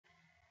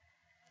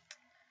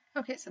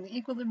Okay, so the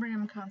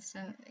equilibrium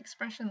constant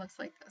expression looks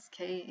like this.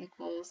 K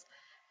equals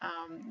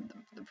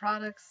the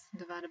products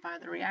divided by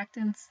the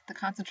reactants, the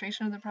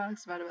concentration of the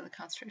products divided by the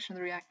concentration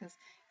of the reactants,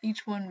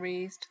 each one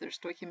raised to their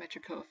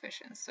stoichiometric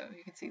coefficients. So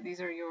you can see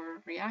these are your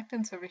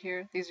reactants over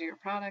here, these are your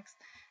products.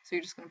 So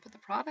you're just going to put the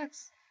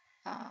products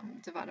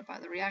divided by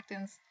the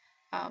reactants.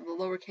 The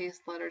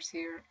lowercase letters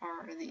here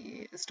are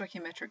the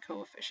stoichiometric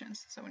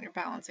coefficients. So when you're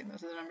balancing,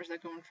 those are the numbers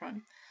that go in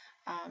front.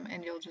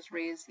 And you'll just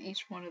raise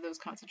each one of those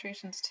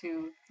concentrations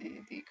to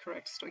the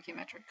correct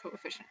stoichiometric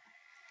coefficient.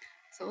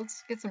 So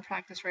let's get some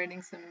practice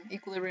writing some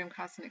equilibrium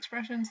constant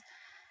expressions.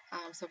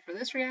 So for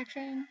this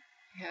reaction,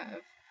 you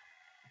have,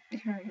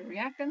 here are your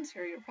reactants,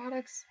 here are your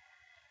products.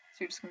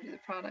 So you're just going to do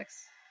the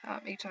products,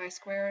 HI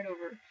squared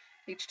over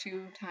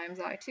H2 times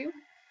I2.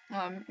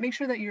 Make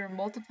sure that you're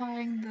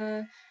multiplying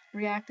the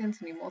reactants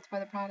and you multiply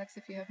the products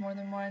if you have more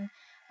than one,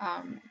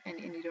 and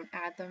you don't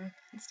add them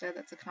instead.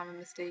 That's a common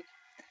mistake.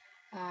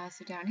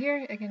 So down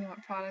here, again, you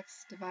want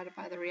products divided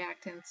by the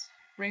reactants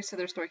raised to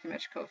their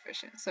stoichiometric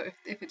coefficient. So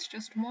if it's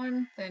just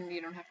one, then you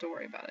don't have to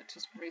worry about it.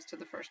 Just raised to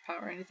the first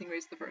power. Anything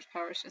raised to the first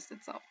power is just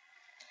itself.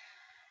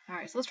 All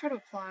right, so let's try to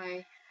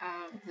apply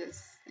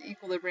this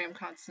equilibrium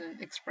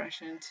constant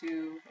expression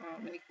to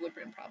an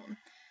equilibrium problem.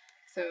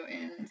 So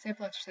in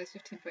sample exercise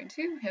 15.2,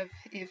 we have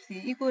if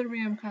the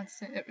equilibrium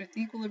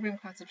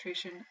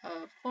concentration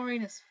of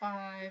chlorine is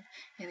 5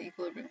 and the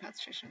equilibrium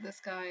concentration of this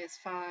guy is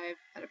 5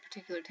 at a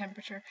particular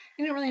temperature.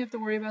 You don't really have to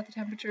worry about the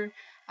temperature.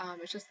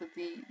 It's just that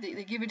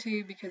they give it to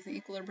you because the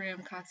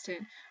equilibrium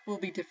constant will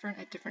be different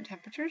at different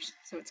temperatures.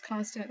 So it's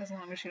constant as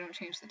long as you don't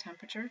change the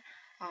temperature.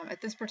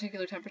 At this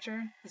particular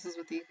temperature, this is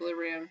what the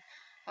equilibrium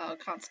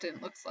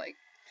constant looks like.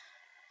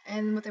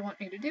 And what they want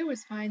me to do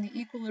is find the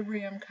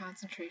equilibrium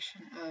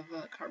concentration of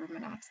carbon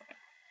monoxide.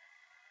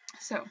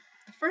 So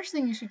the first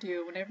thing you should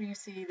do whenever you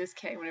see this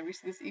K, whenever you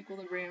see this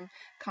equilibrium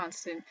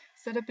constant,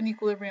 set up an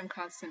equilibrium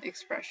constant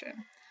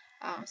expression.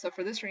 So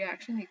for this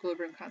reaction, the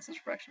equilibrium constant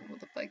expression will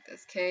look like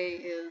this. K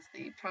is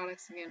the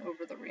products again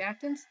over the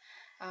reactants.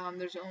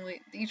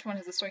 Each one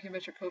has a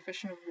stoichiometric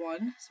coefficient of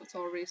 1, so it's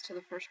all raised to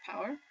the first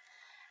power.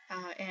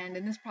 And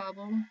in this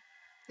problem,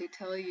 they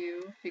tell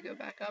you, if you go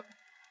back up,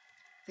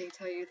 they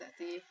tell you that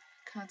the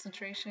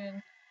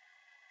concentration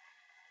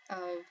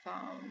of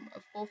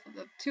both of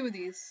the two of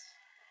these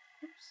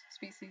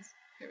species,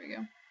 here we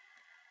go,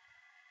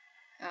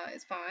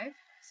 is 5.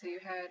 So you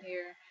had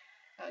here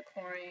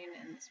chlorine,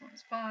 and this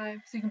one's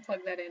 5. So you can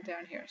plug that in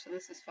down here. So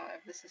this is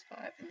 5, this is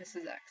 5, and this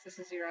is x. This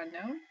is your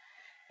unknown.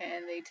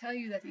 And they tell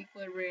you that the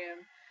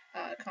equilibrium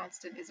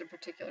constant is a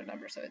particular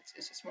number. So it's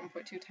just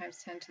 1.2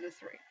 times 10 to the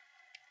 3.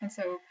 And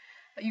so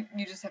you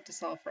just have to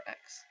solve for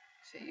x.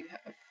 So you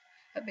have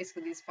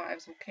basically these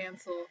 5s will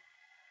cancel. Let's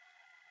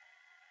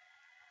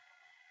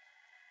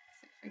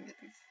see if we can get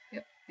these.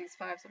 Yep, these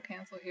 5s will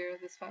cancel here.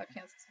 This 5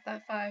 cancels with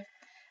that 5.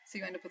 So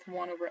you end up with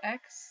 1 over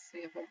x. So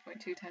you have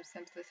 1.2 times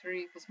 10 to the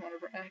 3 equals 1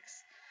 over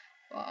x.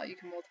 Well, you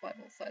can multiply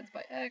both sides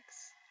by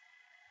x.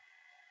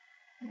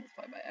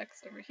 Multiply by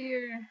x over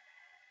here.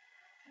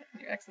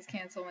 And your x's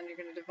cancel, and you're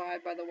going to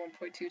divide by the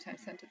 1.2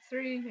 times 10 to the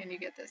 3, and you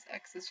get this.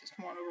 X is just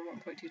 1 over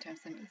 1.2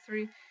 times 10 to the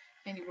 3.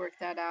 And you work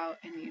that out,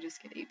 and you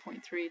just get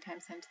 8.3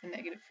 times 10 to the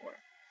negative 4.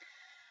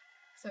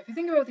 So if you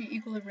think about the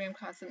equilibrium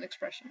constant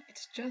expression,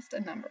 it's just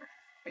a number,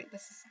 right?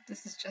 This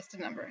is just a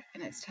number,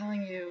 and it's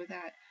telling you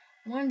that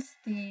once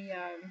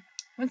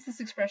this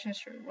expression is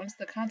true, once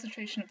the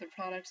concentration of the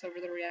products over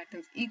the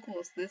reactants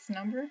equals this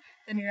number,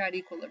 then you're at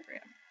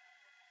equilibrium.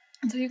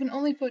 And so you can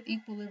only put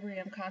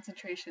equilibrium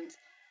concentrations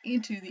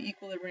into the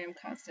equilibrium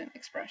constant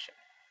expression.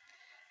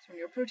 So when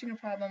you're approaching a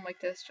problem like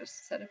this,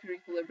 just set up your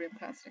equilibrium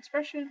constant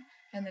expression,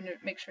 and then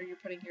make sure you're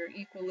putting your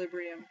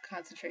equilibrium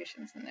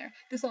concentrations in there.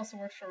 This also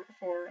works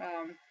for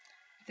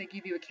if they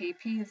give you a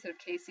Kp instead of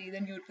Kc,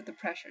 then you would put the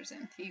pressures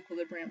in, the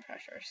equilibrium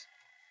pressures.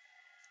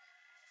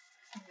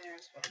 And there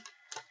as well.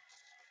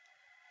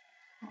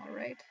 All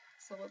right,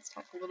 so let's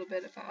talk a little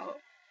bit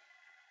about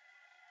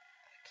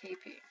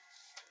Kp.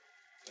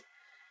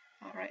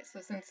 All right, so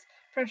since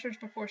pressure is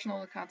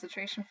proportional to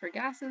concentration for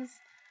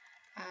gases,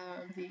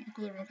 the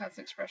equilibrium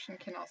constant expression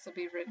can also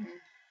be written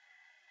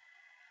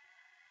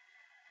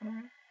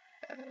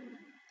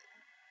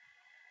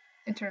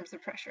in terms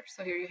of pressure.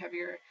 So here you have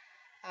your,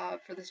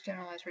 for this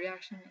generalized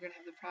reaction, you're going to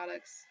have the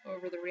products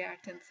over the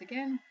reactants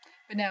again,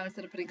 but now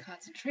instead of putting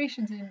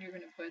concentrations in, you're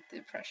going to put the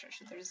pressure.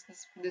 So there's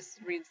this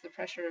reads the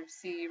pressure of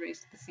C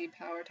raised to the C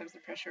power times the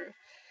pressure of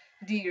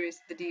D raised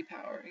to the D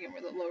power, again,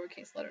 where the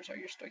lowercase letters are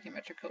your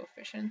stoichiometric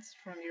coefficients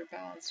from your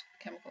balanced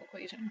chemical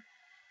equation.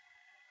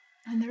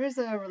 And there is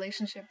a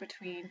relationship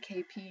between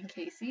Kp and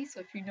Kc,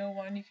 so if you know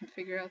one, you can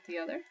figure out the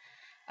other.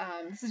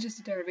 This is just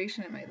a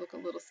derivation. It might look a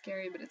little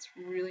scary, but it's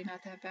really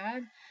not that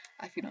bad.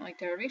 If you don't like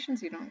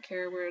derivations, you don't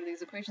care where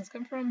these equations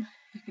come from,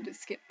 you can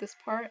just skip this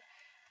part.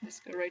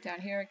 Just go right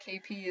down here.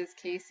 Kp is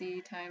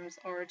Kc times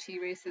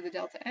RT raised to the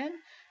delta N,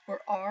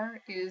 where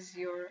R is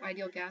your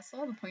ideal gas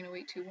law, the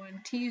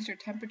 0.0821. T is your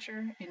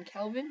temperature in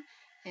Kelvin,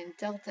 and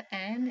delta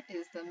N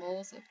is the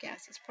moles of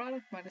gaseous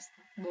product minus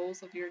the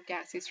moles of your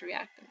gaseous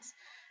reactants.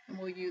 And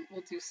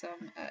we'll do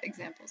some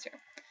examples here.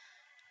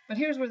 But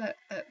here's where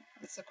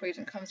this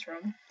equation comes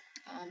from.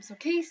 So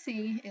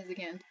Kc is,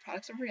 again,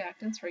 products of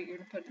reactants, right? You're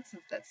going to put,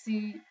 since that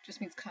C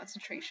just means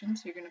concentration,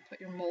 so you're going to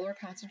put your molar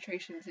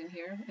concentrations in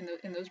here,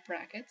 in those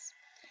brackets.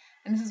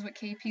 And this is what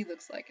Kp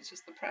looks like. It's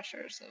just the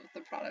pressures of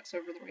the products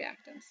over the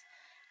reactants.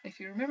 If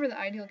you remember the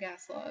ideal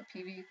gas law,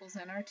 PV equals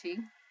nRT,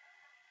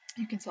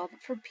 you can solve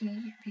it for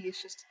P. P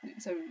is just,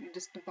 so you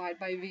just divide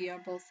by V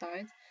on both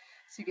sides.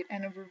 So you get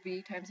N over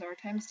V times R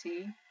times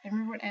T. And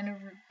remember what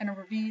N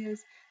over V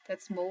is?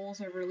 That's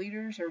moles over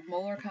liters, or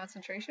molar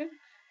concentration.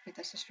 Right,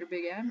 that's just your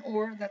big M,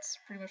 or that's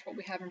pretty much what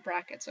we have in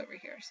brackets over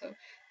here. So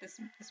this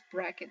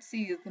bracket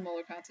C is the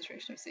molar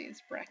concentration of C,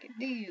 this bracket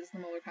D is the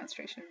molar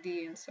concentration of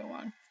D, and so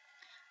on.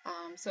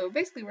 So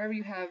basically wherever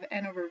you have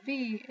N over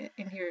V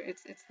in here,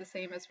 it's the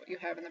same as what you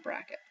have in the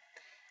bracket.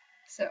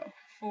 So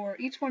for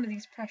each one of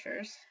these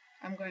pressures,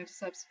 I'm going to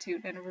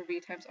substitute N over V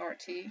times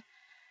RT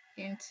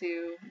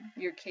into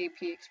your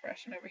Kp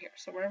expression over here.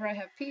 So wherever I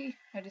have P,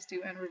 I just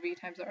do N over V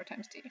times R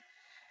times T.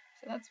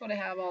 So that's what I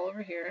have all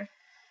over here.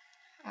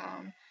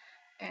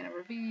 N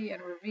over V,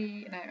 and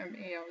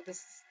this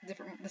is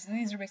different.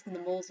 These are basically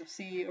the moles of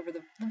C over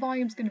the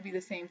volume's going to be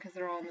the same because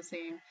they're all in the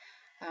same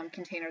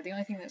container. The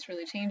only thing that's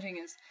really changing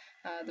is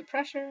the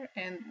pressure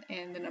and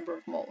the number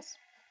of moles.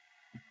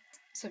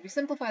 So if you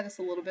simplify this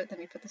a little bit,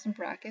 then you put this in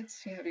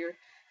brackets. You have your,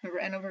 remember,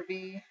 N over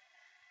V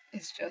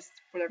is just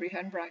whatever you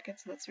had in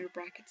brackets. So that's your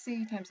bracket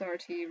C times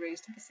RT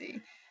raised to the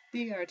C,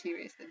 dRT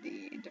raised to the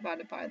D,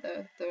 divided by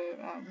the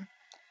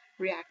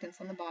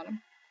reactants on the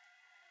bottom.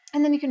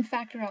 And then you can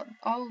factor out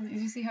all of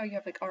these. You see how you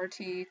have like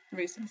RT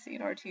raised to the C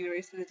and RT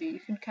raised to the D. You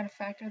can kind of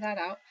factor that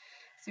out.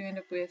 So you end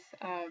up with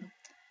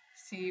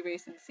C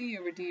raised to the C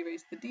over D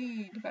raised to the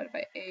D divided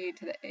by A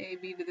to the A,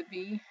 B to the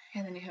B,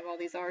 and then you have all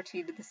these RT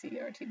to the C,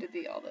 RT to the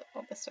D, all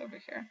this over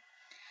here.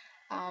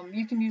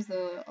 You can use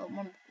a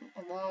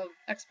law of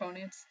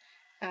exponents.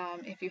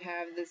 If you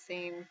have the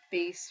same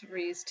base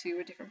raised to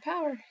a different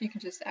power, you can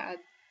just add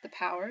the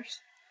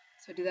powers.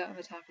 So do that on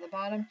the top and the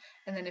bottom,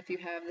 and then if you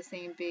have the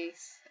same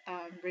base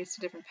raised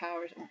to different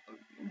powers,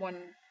 one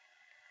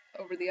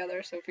over the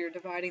other, so if you're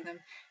dividing them,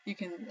 you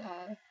can,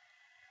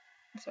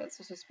 so it's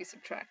supposed to be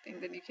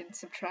subtracting, then you can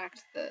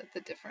subtract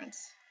the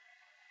difference.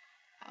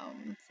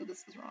 So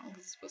this is wrong,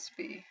 this is supposed to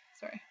be,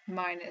 sorry,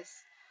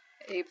 minus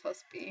A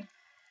plus B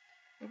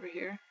over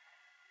here,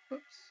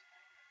 oops,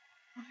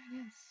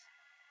 minus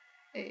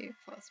A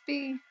plus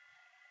B,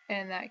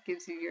 and that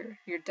gives you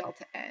your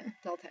delta N.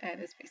 Delta N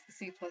is basically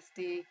C plus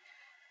D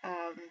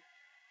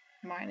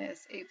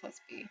minus A plus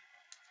B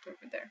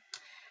over there.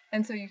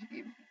 And so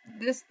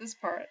this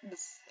part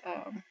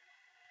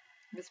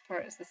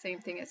is the same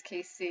thing as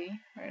Kc,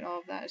 right? All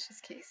of that is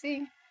just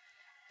Kc.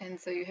 And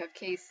so you have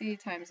Kc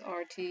times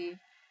RT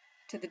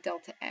to the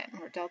delta N,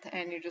 where delta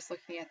N, you're just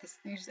looking at this,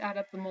 you just add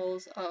up the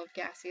moles of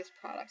gaseous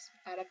products,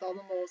 add up all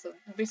the moles of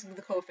basically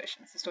the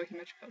coefficients, the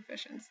stoichiometric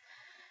coefficients,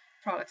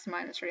 products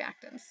minus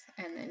reactants,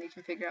 and then you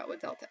can figure out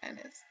what delta N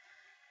is.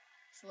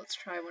 So let's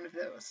try one of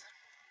those.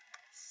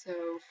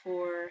 So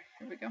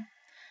here we go.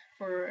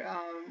 For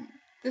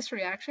this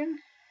reaction,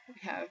 we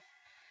have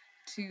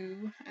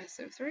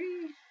 2SO3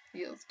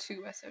 yields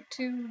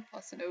 2SO2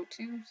 plus an O2,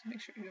 so make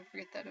sure you don't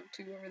forget that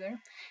O2 over there.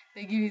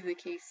 They give you the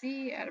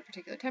Kc at a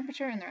particular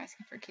temperature, and they're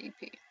asking for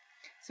Kp.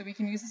 So we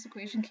can use this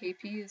equation.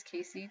 Kp is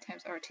Kc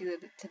times RT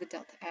to the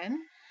delta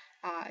N.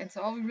 And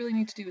so all we really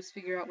need to do is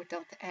figure out what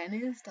delta N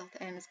is.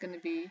 Delta N is going to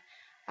be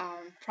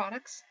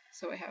products.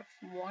 So I have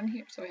 1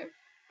 here, so I have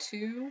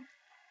 2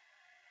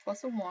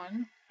 plus a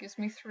 1 gives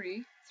me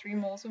 3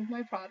 moles of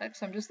my product.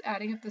 So I'm just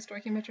adding up the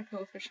stoichiometric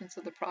coefficients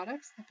of the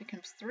products. That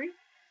becomes 3.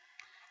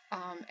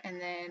 And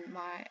then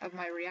of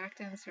my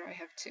reactants, here I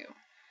have 2.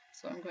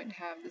 So I'm going to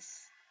have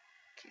this,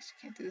 in case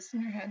you can't do this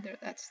in your head,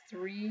 that's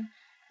 3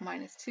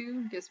 minus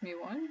 2 gives me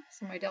 1.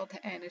 So my delta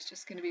N is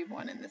just going to be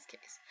 1 in this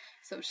case.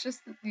 So it's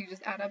just, you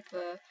just add up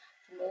the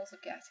moles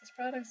of gaseous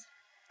products,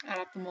 add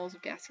up the moles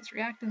of gaseous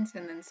reactants,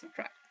 and then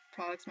subtract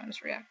products minus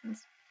reactants.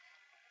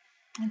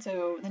 And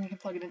so then you can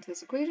plug it into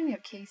this equation. You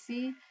have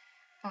Kc,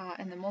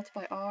 and then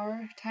multiply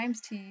R times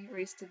T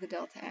raised to the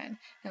delta N.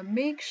 Now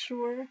make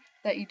sure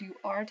that you do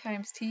R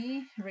times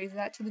T, raise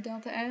that to the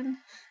delta N,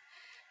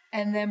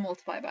 and then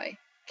multiply by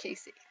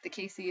Kc. The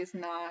Kc is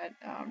not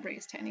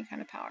raised to any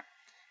kind of power.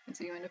 And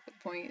so you end up with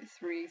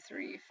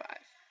 0.335.